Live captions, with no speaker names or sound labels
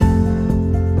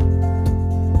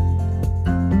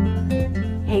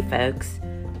folks.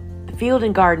 The Field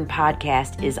and Garden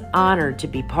Podcast is honored to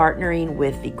be partnering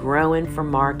with the Growing for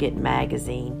Market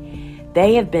magazine.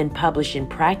 They have been publishing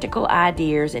practical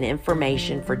ideas and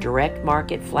information for direct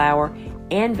market flower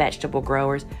and vegetable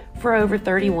growers for over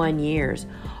 31 years.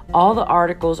 All the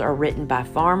articles are written by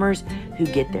farmers who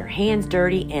get their hands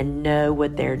dirty and know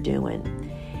what they're doing.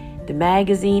 The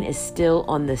magazine is still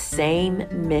on the same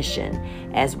mission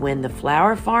as when the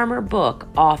Flower Farmer book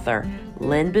author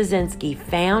Len Basinski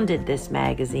founded this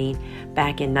magazine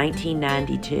back in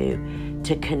 1992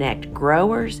 to connect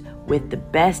growers with the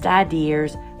best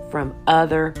ideas from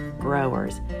other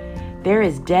growers. There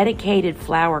is dedicated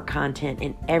flower content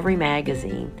in every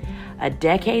magazine, a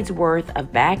decade's worth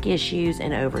of back issues,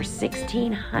 and over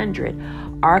 1,600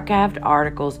 archived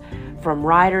articles from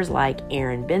writers like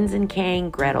Aaron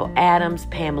Benzenkane, Gretel Adams,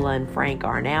 Pamela and Frank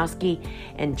Arnowski,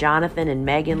 and Jonathan and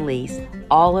Megan Lease,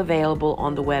 all available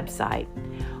on the website.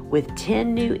 With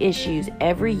 10 new issues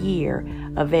every year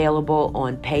available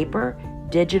on paper,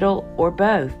 digital, or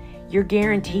both, you're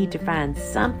guaranteed to find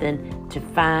something to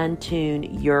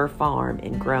fine-tune your farm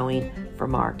in growing for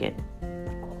market.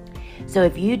 So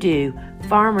if you do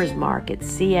farmers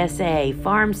markets, CSA,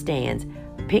 farm stands,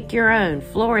 pick your own,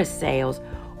 florist sales,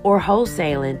 or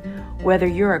wholesaling, whether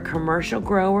you're a commercial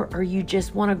grower or you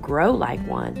just want to grow like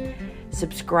one,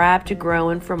 subscribe to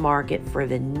Growing for Market for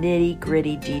the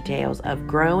nitty-gritty details of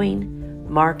growing,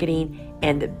 marketing,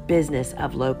 and the business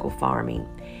of local farming.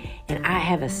 And I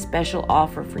have a special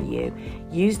offer for you.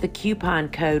 Use the coupon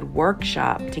code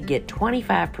WORKSHOP to get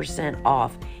 25%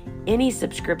 off any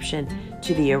subscription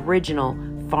to the original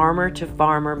Farmer to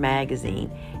Farmer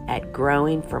magazine at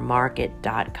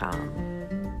growingformarket.com.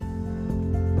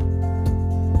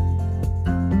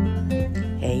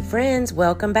 Hey friends,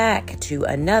 welcome back to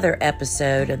another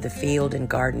episode of the Field and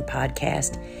Garden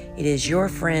Podcast. It is your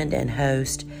friend and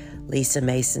host, Lisa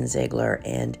Mason Ziegler,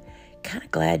 and kind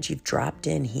of glad you've dropped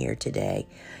in here today.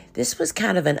 This was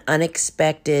kind of an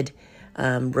unexpected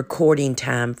recording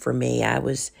time for me. I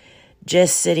was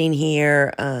just sitting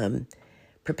here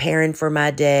preparing for my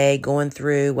day, going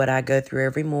through what I go through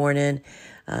every morning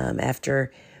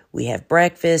after we have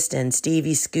breakfast and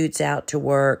Stevie scoots out to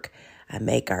work. I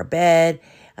make our bed,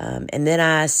 and then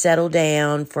I settle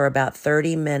down for about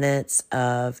 30 minutes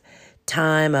of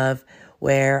time of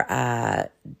where I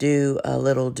do a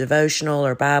little devotional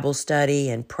or Bible study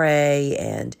and pray.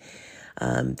 And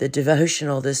the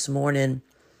devotional this morning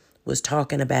was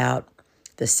talking about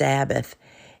the Sabbath,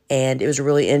 and it was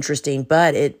really interesting,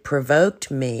 but it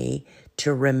provoked me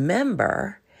to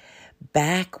remember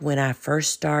back when I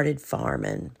first started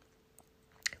farming,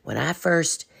 when I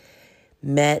first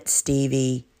met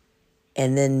Stevie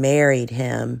and then married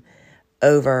him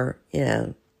over,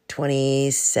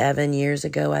 27 years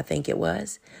ago, I think it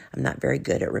was. I'm not very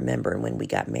good at remembering when we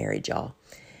got married, y'all.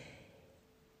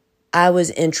 I was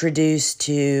introduced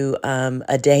to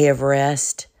a day of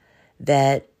rest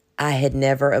that I had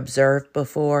never observed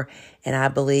before, and I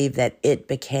believe that it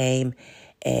became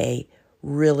a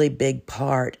really big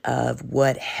part of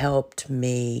what helped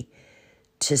me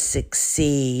to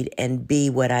succeed and be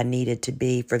what I needed to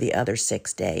be for the other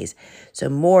 6 days. So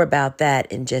more about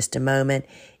that in just a moment.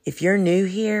 If you're new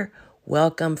here,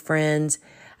 welcome, friends.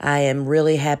 I am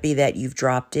really happy that you've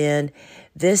dropped in.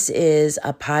 This is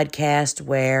a podcast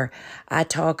where I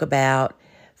talk about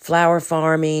flower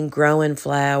farming, growing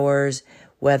flowers,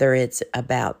 whether it's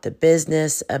about the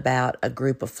business, about a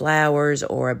group of flowers,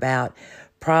 or about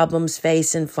problems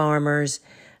facing farmers.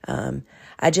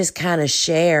 I just kind of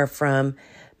share from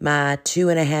my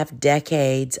 2.5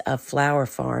 decades of flower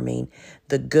farming,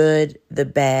 the good, the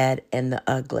bad, and the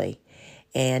ugly.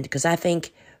 And because I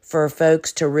think for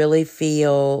folks to really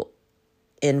feel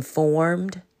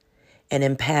informed and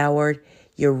empowered,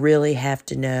 you really have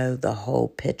to know the whole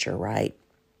picture, right?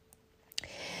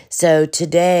 So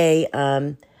today,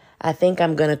 I think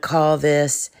I'm going to call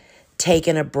this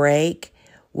Taking a Break.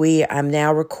 I'm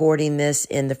now recording this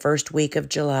in the first week of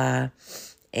July,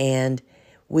 and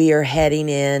we are heading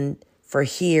in for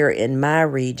here in my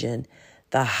region,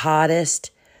 the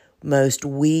hottest, most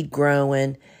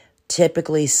weed-growing,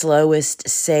 typically slowest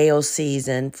sales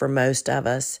season for most of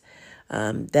us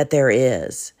that there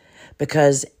is.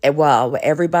 Because while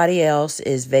everybody else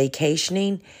is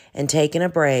vacationing and taking a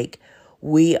break,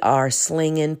 we are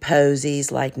slinging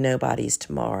posies like nobody's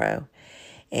tomorrow.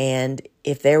 And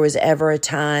if there was ever a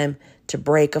time to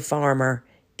break a farmer,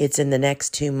 it's in the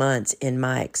next 2 months, in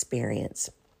my experience.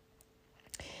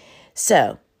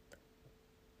 So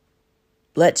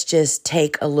let's just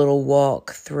take a little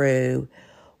walk through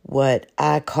what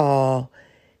I call,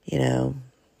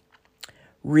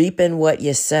 reaping what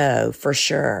you sow, for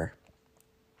sure.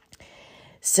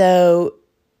 So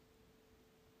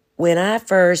when I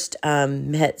first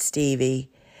met Stevie,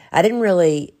 I didn't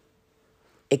really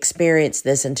experience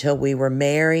this until we were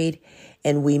married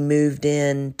and we moved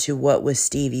into what was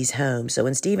Stevie's home. So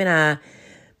when Steve and I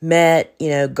met,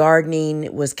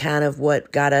 gardening was kind of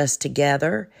what got us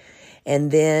together.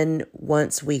 And then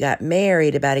once we got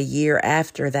married, about a year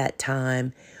after that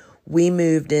time, we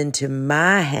moved into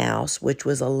my house, which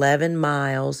was 11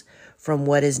 miles from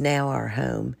what is now our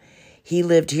home. He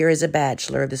lived here as a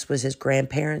bachelor. This was his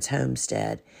grandparents'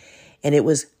 homestead. And it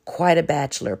was quite a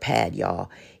bachelor pad, y'all.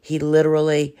 He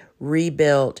literally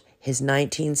rebuilt his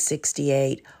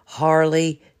 1968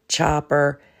 Harley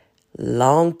chopper,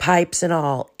 long pipes and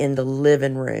all, in the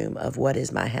living room of what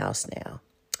is my house now.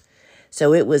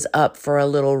 So it was up for a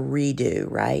little redo,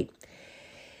 right?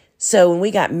 So when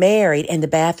we got married, and the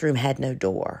bathroom had no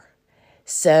door.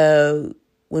 So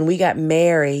when we got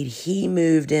married, he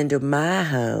moved into my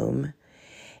home,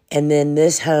 and then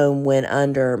this home went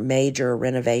under major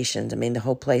renovations. I mean, the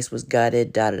whole place was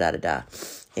gutted, da-da-da-da-da.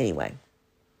 Anyway,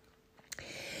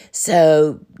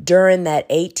 so during that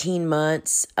 18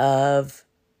 months of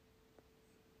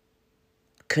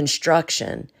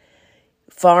construction,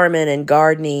 farming and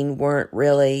gardening weren't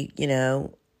really,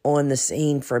 on the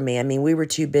scene for me. I mean, we were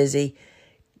too busy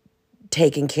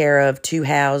taking care of 2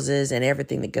 houses and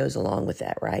everything that goes along with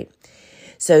that, right?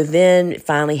 So then it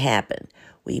finally happened.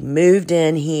 We moved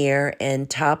in here, and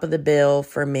top of the bill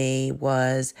for me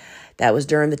that was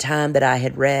during the time that I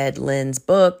had read Lynn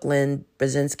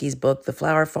Brzezinski's book, The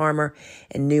Flower Farmer,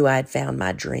 and knew I'd found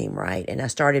my dream, right? And I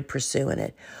started pursuing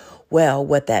it. Well,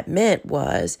 what that meant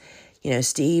was,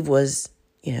 Steve was,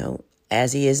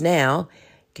 as he is now,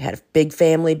 had a big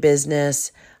family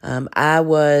business. I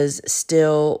was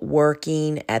still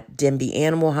working at Denby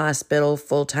Animal Hospital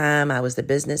full-time. I was the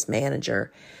business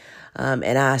manager.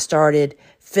 And I started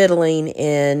fiddling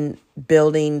in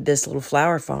building this little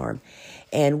flower farm.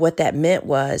 And what that meant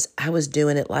was I was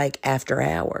doing it like after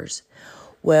hours.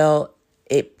 Well,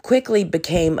 it quickly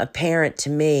became apparent to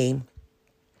me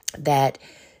that,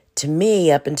 to me,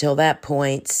 up until that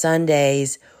point,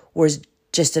 Sundays was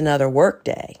just another work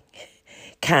day.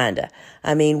 Kinda.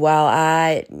 I mean, while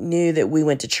I knew that we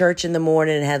went to church in the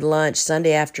morning and had lunch,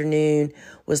 Sunday afternoon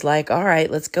was like, all right,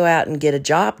 let's go out and get a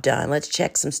job done. Let's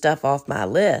check some stuff off my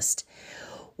list.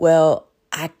 Well,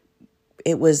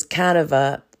 it was kind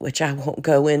of which I won't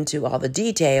go into all the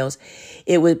details,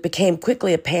 became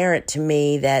quickly apparent to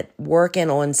me that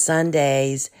working on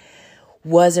Sundays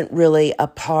wasn't really a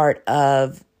part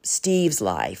of Steve's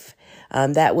life.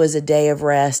 That was a day of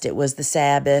rest. It was the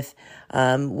Sabbath,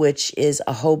 which is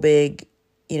a whole big,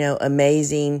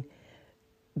 amazing,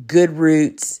 good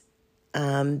roots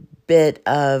bit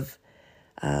of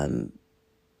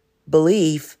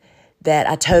belief that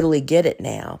I totally get it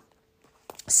now.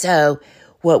 So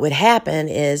what would happen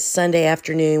is Sunday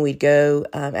afternoon, we'd go,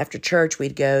 after church,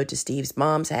 we'd go to Steve's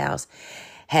mom's house,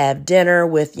 have dinner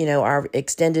with, our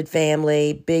extended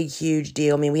family, big, huge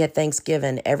deal. I mean, we had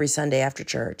Thanksgiving every Sunday after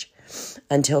church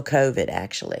until COVID,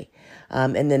 actually.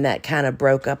 And then that kind of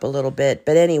broke up a little bit.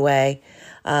 But anyway,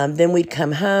 then we'd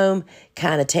come home,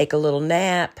 kind of take a little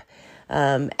nap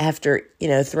after,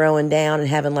 throwing down and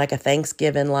having like a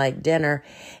Thanksgiving-like dinner.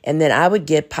 And then I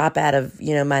would pop out of,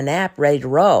 my nap ready to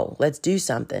roll. Let's do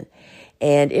something.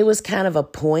 And it was kind of a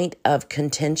point of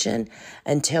contention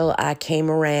until I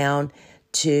came around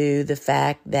to the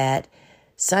fact that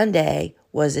Sunday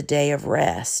was a day of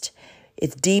rest.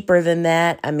 It's deeper than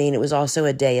that. I mean, it was also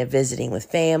a day of visiting with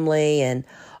family and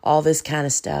all this kind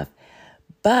of stuff.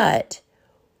 But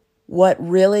what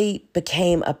really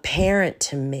became apparent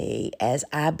to me as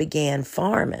I began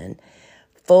farming,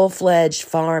 full-fledged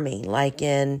farming, like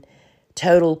in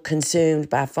total consumed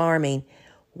by farming,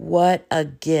 what a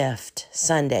gift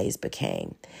Sundays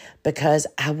became, because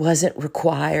I wasn't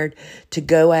required to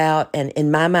go out and,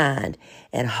 in my mind,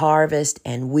 and harvest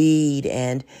and weed.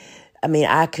 And I mean,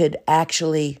 I could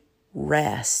actually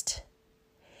rest.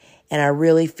 And I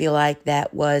really feel like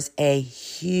that was a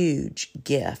huge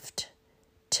gift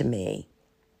to me.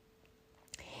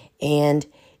 And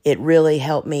it really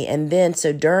helped me. And then,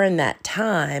 so during that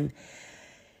time,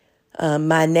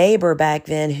 my neighbor back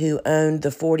then, who owned the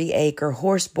 40-acre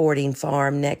horse boarding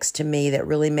farm next to me that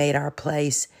really made our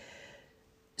place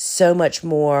so much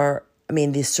more,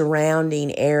 the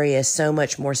surrounding area so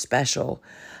much more special,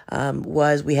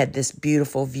 we had this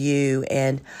beautiful view.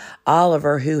 And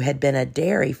Oliver, who had been a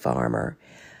dairy farmer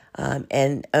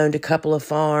and owned a couple of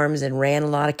farms and ran a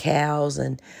lot of cows,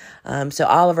 and so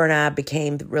Oliver and I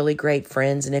became really great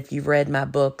friends. And if you've read my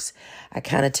books, I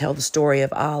kind of tell the story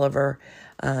of Oliver.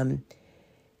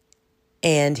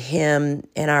 and him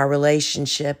and our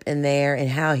relationship in there, and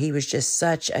how he was just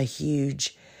such a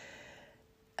huge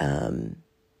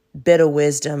bit of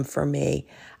wisdom for me.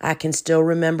 I can still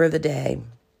remember the day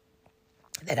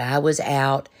that I was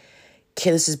out.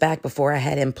 This is back before I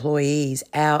had employees,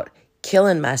 out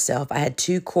killing myself. I had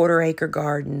 2 quarter-acre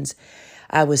gardens.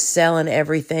 I was selling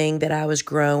everything that I was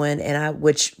growing,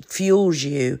 which fuels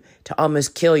you to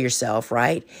almost kill yourself,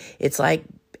 right? It's like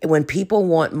when people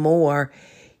want more,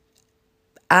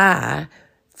 I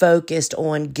focused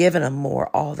on giving them more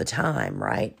all the time,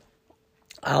 right?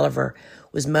 Oliver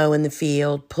was mowing the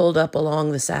field, pulled up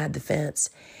along the side of the fence,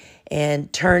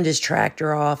 and turned his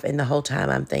tractor off. And the whole time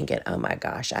I'm thinking, oh my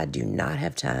gosh, I do not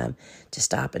have time to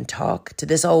stop and talk to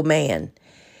this old man.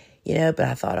 But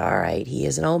I thought, all right, he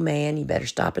is an old man. You better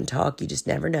stop and talk. You just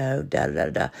never know. Da, da, da,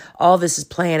 da. All this is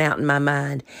playing out in my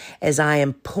mind as I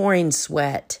am pouring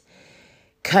sweat,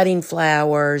 cutting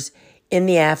flowers in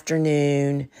the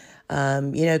afternoon,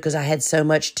 because I had so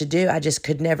much to do. I just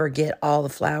could never get all the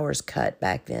flowers cut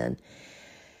back then.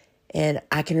 And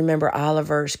I can remember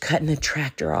Oliver's cutting the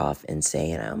tractor off and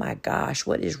saying, oh my gosh,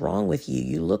 what is wrong with you?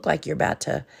 You look like you're about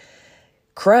to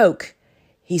croak.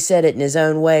 He said it in his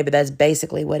own way, but that's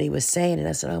basically what he was saying. And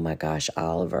I said, oh my gosh,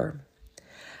 Oliver,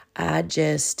 I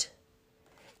just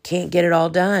can't get it all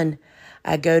done.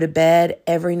 I go to bed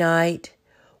every night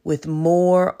with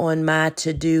more on my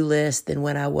to-do list than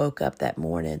when I woke up that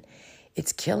morning.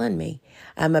 It's killing me.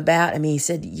 He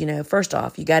said, first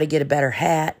off, you got to get a better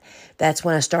hat. That's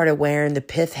when I started wearing the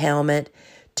pith helmet.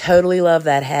 Totally love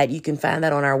that hat. You can find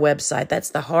that on our website. That's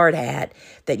the hard hat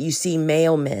that you see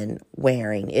mailmen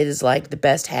wearing. It is like the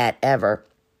best hat ever.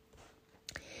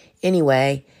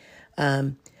 Anyway,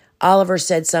 Oliver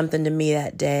said something to me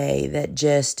that day that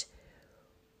just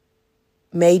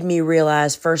made me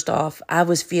realize, first off, I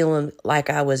was feeling like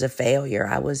I was a failure.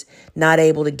 I was not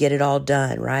able to get it all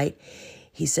done, right?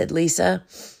 He said, Lisa,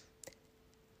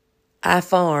 I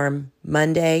farm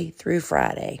Monday through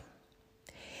Friday.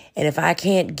 And if I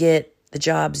can't get the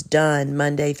jobs done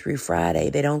Monday through Friday,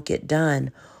 they don't get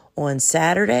done. On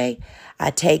Saturday,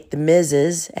 I take the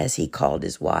Mrs., as he called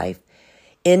his wife,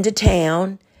 into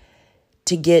town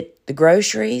to get the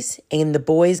groceries, and the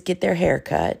boys get their hair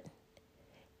cut.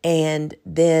 And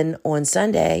then on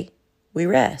Sunday, we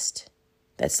rest.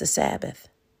 That's the Sabbath.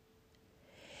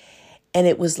 And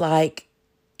it was like,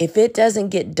 if it doesn't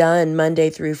get done Monday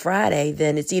through Friday,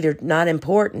 then it's either not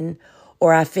important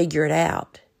or I figure it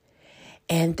out.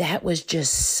 And that was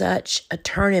just such a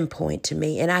turning point to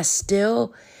me. And I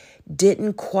still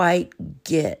didn't quite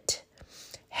get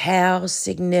how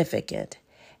significant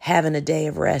having a day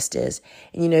of rest is.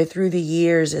 And, through the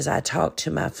years, as I talked to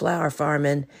my flower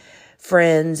farming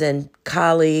friends and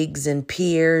colleagues and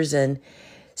peers and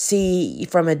see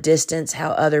from a distance how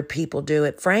other people do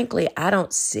it, frankly, I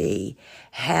don't see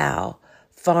how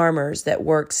farmers that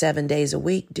work 7 days a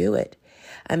week do it.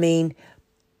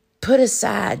 Put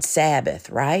aside Sabbath,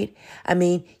 right?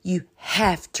 You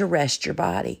have to rest your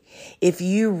body. If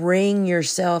you wring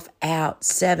yourself out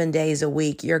 7 days a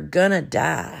week, you're going to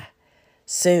die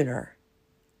sooner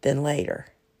than later.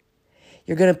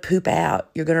 You're going to poop out.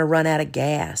 You're going to run out of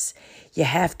gas. You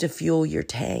have to fuel your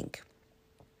tank.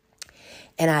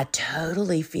 And I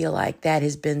totally feel like that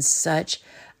has been such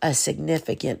a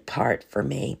significant part for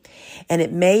me. And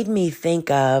it made me think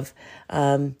of,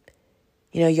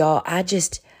 y'all,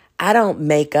 I don't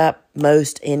make up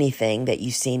most anything that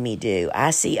you see me do.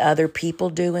 I see other people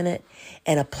doing it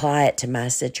and apply it to my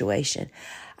situation.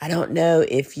 I don't know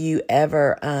if you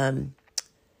ever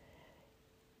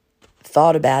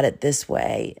thought about it this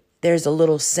way. There's a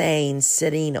little saying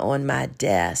sitting on my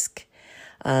desk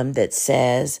that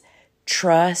says,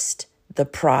 trust the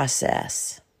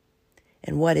process.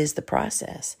 And what is the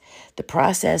process? The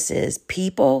process is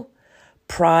people,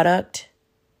 product,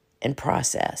 and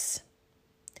process.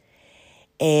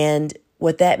 And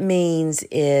what that means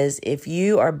is if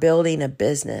you are building a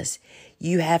business,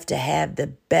 you have to have the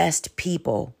best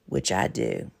people, which I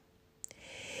do.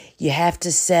 You have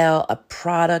to sell a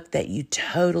product that you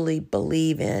totally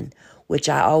believe in, which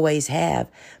I always have.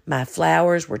 My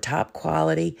flowers were top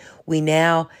quality. We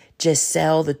now just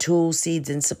sell the tools, seeds,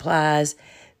 and supplies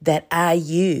that I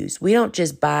use. We don't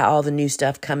just buy all the new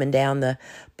stuff coming down the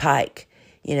pike,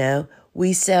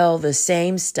 We sell the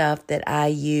same stuff that I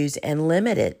use and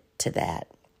limit it to that.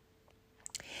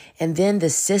 And then the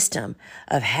system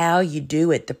of how you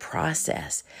do it, the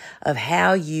process of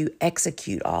how you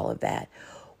execute all of that.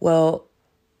 Well,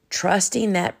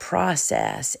 trusting that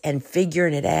process and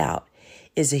figuring it out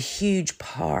is a huge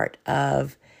part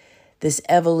of this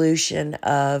evolution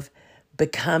of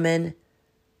becoming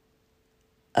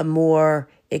a more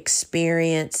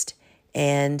experienced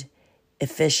and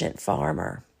efficient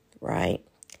farmer, right?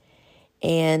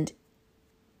 And,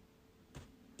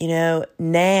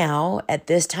 now at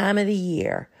this time of the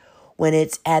year, when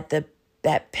it's at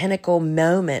that pinnacle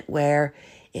moment where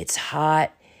it's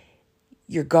hot,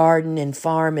 your garden and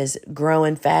farm is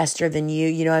growing faster than you,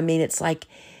 it's like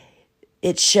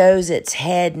it shows its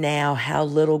head now how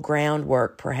little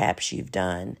groundwork perhaps you've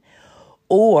done,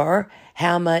 or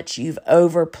how much you've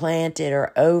overplanted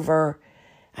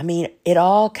it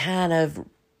all kind of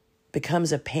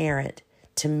becomes apparent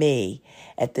to me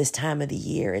at this time of the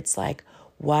year. It's like,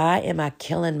 why am I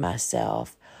killing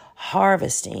myself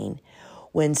harvesting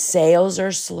when sales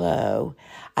are slow?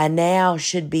 I now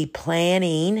should be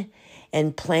planning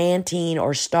and planting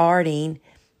or starting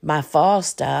my fall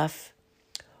stuff,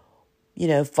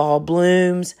 fall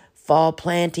blooms, fall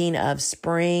planting of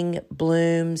spring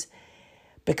blooms,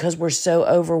 because we're so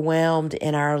overwhelmed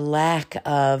in our lack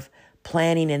of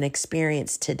planning and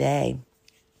experience today.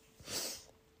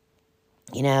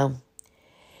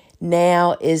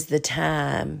 Now is the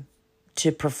time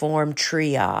to perform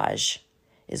triage,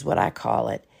 is what I call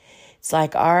it. It's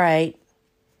like, all right,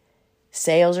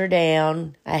 sales are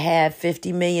down. I have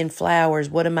 50 million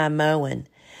flowers. What am I mowing?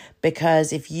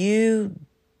 Because if you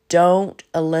don't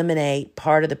eliminate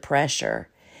part of the pressure,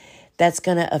 that's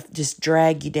going to just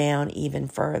drag you down even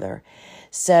further.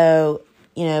 So,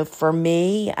 for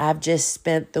me, I've just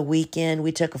spent the weekend.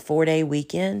 We took a 4-day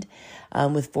weekend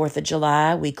with 4th of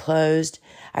July.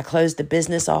 I closed the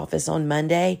business office on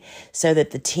Monday so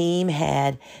that the team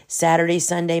had Saturday,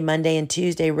 Sunday, Monday, and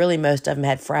Tuesday. Really, most of them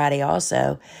had Friday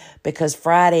also, because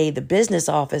Friday, the business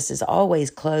office is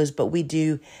always closed, but we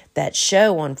do that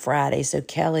show on Friday. So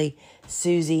Kelly,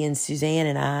 Susie, and Suzanne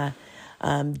and I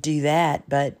do that.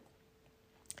 But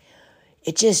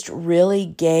it just really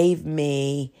gave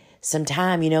me some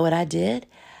time. You know what I did?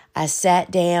 I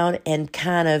sat down and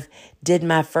kind of did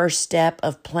my first step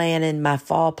of planting my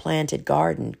fall planted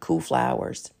garden, cool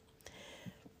flowers.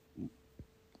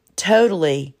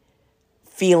 Totally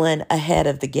feeling ahead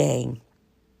of the game.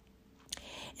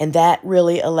 And that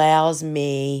really allows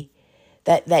me,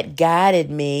 that guided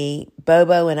me.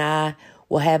 Bobo and I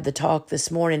will have the talk this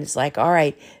morning. It's like, all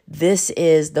right, this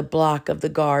is the block of the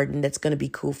garden that's going to be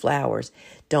cool flowers.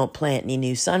 Don't plant any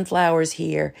new sunflowers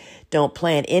here. Don't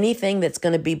plant anything that's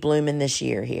going to be blooming this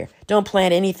year here. Don't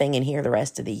plant anything in here the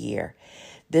rest of the year.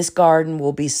 This garden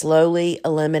will be slowly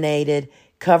eliminated,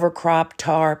 cover crop,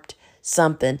 tarped,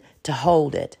 something to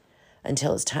hold it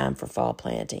until it's time for fall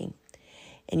planting.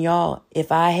 And y'all,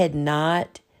 if I had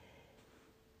not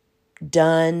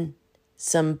done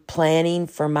some planning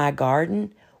for my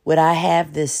garden, would I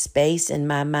have this space in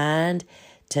my mind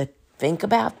to think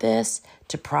about this,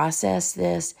 to process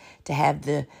this, to have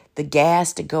the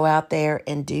gas to go out there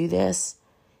and do this?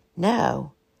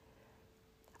 No.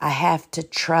 I have to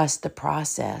trust the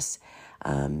process.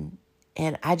 And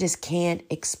I just can't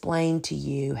explain to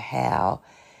you how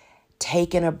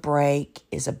taking a break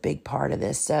is a big part of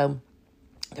this. So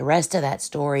the rest of that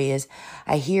story is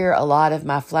I hear a lot of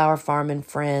my flower farming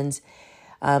friends,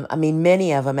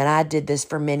 many of them, and I did this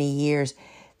for many years,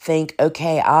 think,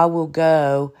 okay, I will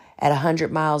go at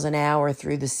 100 miles an hour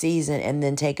through the season and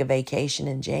then take a vacation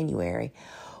in January.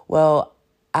 Well,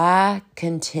 I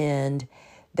contend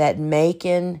that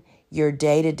making your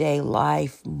day-to-day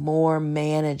life more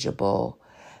manageable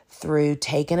through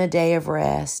taking a day of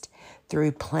rest,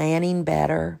 through planning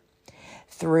better,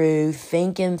 through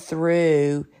thinking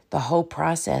through the whole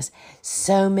process.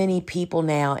 So many people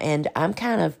now, and I'm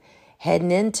kind of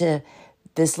heading into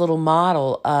this little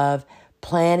model of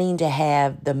planning to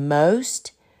have the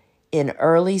most in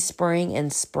early spring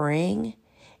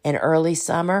and early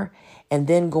summer, and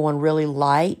then going really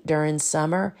light during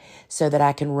summer so that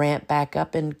I can ramp back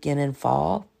up again in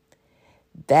fall.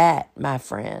 That, my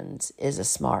friends, is a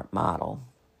smart model.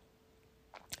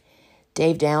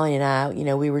 Dave Dowling and I,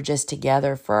 we were just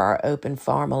together for our open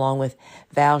farm along with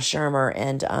Val Shermer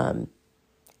and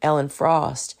Ellen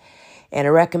Frost. And I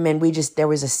recommend there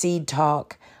was a Seed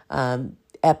Talk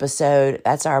episode,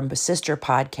 that's our sister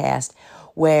podcast,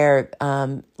 where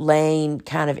Lane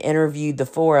kind of interviewed the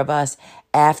four of us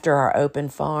after our open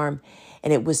farm.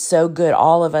 And it was so good.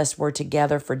 All of us were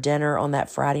together for dinner on that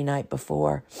Friday night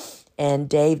before. And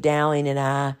Dave Dowling and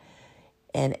I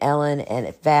and Ellen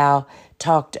and Val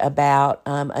talked about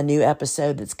a new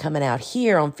episode that's coming out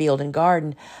here on Field and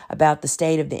Garden about the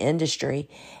state of the industry.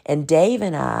 And Dave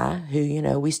and I,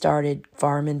 who, we started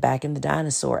farming back in the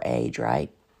dinosaur age,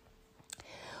 right?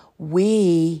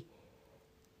 We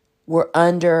were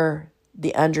under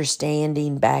the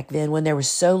understanding back then when there was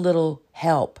so little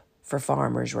help for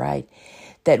farmers, right?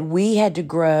 That we had to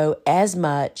grow as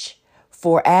much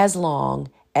for as long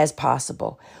as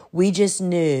possible. We just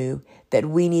knew that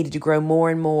we needed to grow more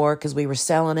and more because we were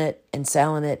selling it and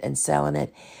selling it and selling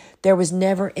it. There was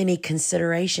never any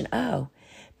consideration, oh,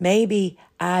 maybe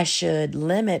I should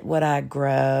limit what I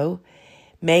grow,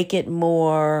 make it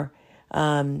more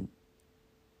in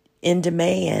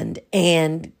demand,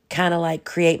 and kind of like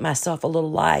create myself a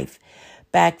little life.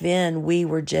 Back then, we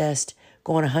were just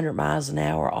going 100 miles an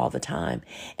hour all the time.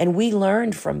 And we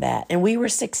learned from that, and we were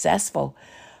successful.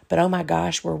 But oh my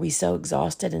gosh, were we so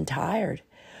exhausted and tired.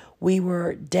 We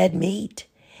were dead meat.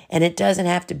 And it doesn't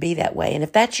have to be that way. And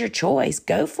if that's your choice,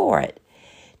 go for it.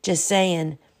 Just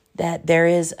saying that there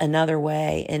is another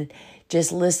way. And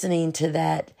just listening to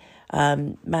that,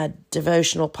 my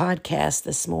devotional podcast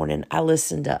this morning, I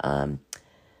listened to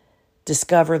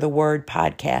Discover the Word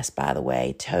podcast, by the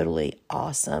way. Totally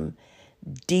awesome,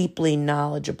 deeply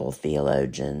knowledgeable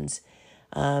theologians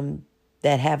that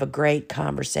have a great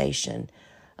conversation.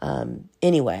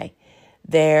 Anyway,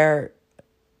 their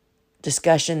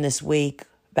discussion this week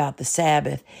about the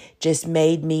Sabbath just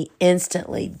made me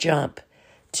instantly jump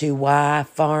to why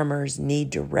farmers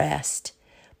need to rest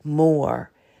more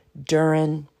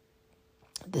during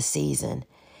the season.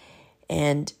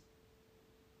 And,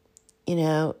 you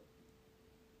know,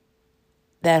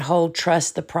 that whole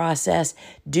trust the process,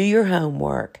 do your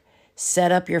homework,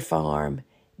 set up your farm,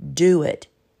 do it,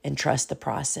 and trust the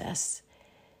process,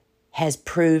 has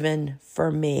proven for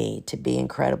me to be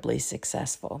incredibly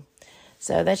successful.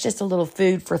 So that's just a little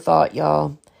food for thought,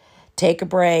 y'all. Take a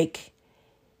break.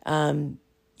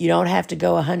 You don't have to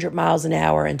go 100 miles an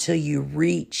hour until you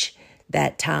reach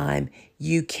that time.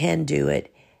 You can do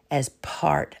it as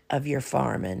part of your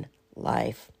farming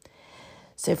life.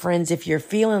 So friends, if you're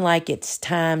feeling like it's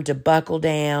time to buckle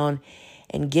down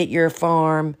and get your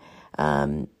farm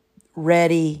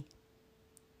ready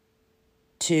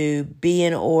to be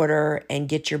in order and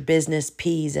get your business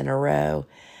P's in a row,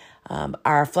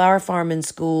 our Flower Farming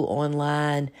School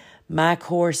online, my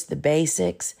course, The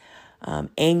Basics,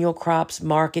 Annual Crops,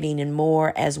 Marketing, and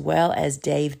More, as well as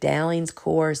Dave Dowling's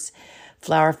course,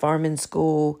 Flower Farming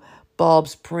School,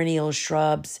 Bulbs, Perennials,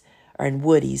 Shrubs, and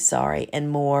Woodies, and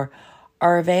more,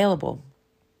 are available.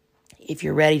 If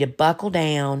you're ready to buckle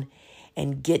down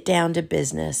and get down to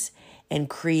business and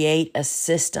create a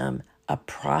system, a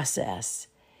process,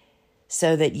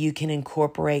 so that you can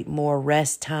incorporate more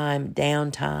rest time,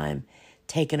 downtime,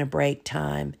 taking a break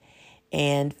time,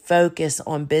 and focus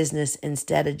on business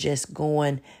instead of just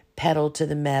going pedal to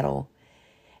the metal,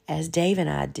 as Dave and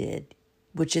I did,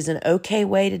 which is an okay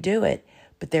way to do it,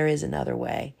 but there is another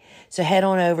way. So head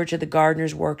on over to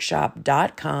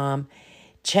thegardenersworkshop.com.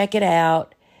 Check it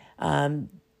out.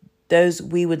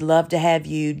 We would love to have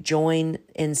you join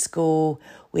in school.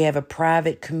 We have a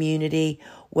private community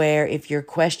where if your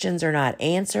questions are not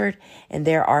answered, and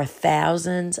there are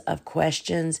thousands of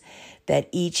questions that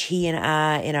each he and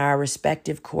I in our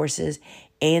respective courses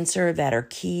answer that are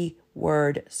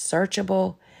keyword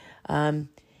searchable,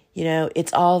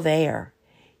 it's all there.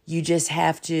 You just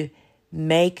have to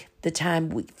make the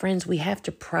time. Friends, we have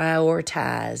to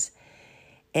prioritize,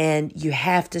 and you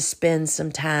have to spend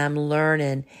some time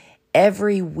learning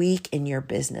every week in your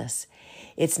business.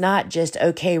 It's not just,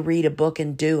 okay, read a book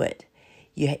and do it.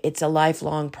 It's a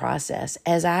lifelong process,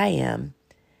 as I am.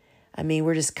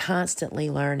 We're just constantly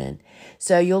learning.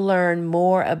 So you'll learn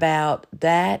more about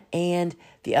that and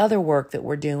the other work that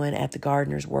we're doing at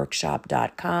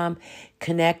thegardenersworkshop.com.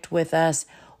 Connect with us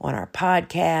on our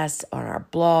podcasts, on our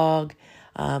blog,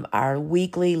 our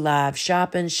weekly live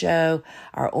shopping show,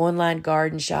 our online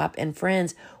garden shop. And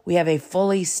friends, we have a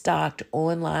fully stocked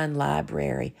online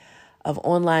library of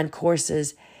online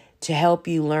courses to help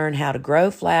you learn how to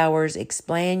grow flowers,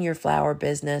 expand your flower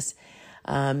business,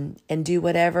 and do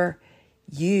whatever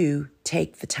you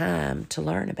take the time to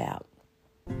learn about.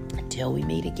 Until we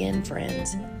meet again,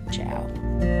 friends,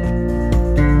 ciao.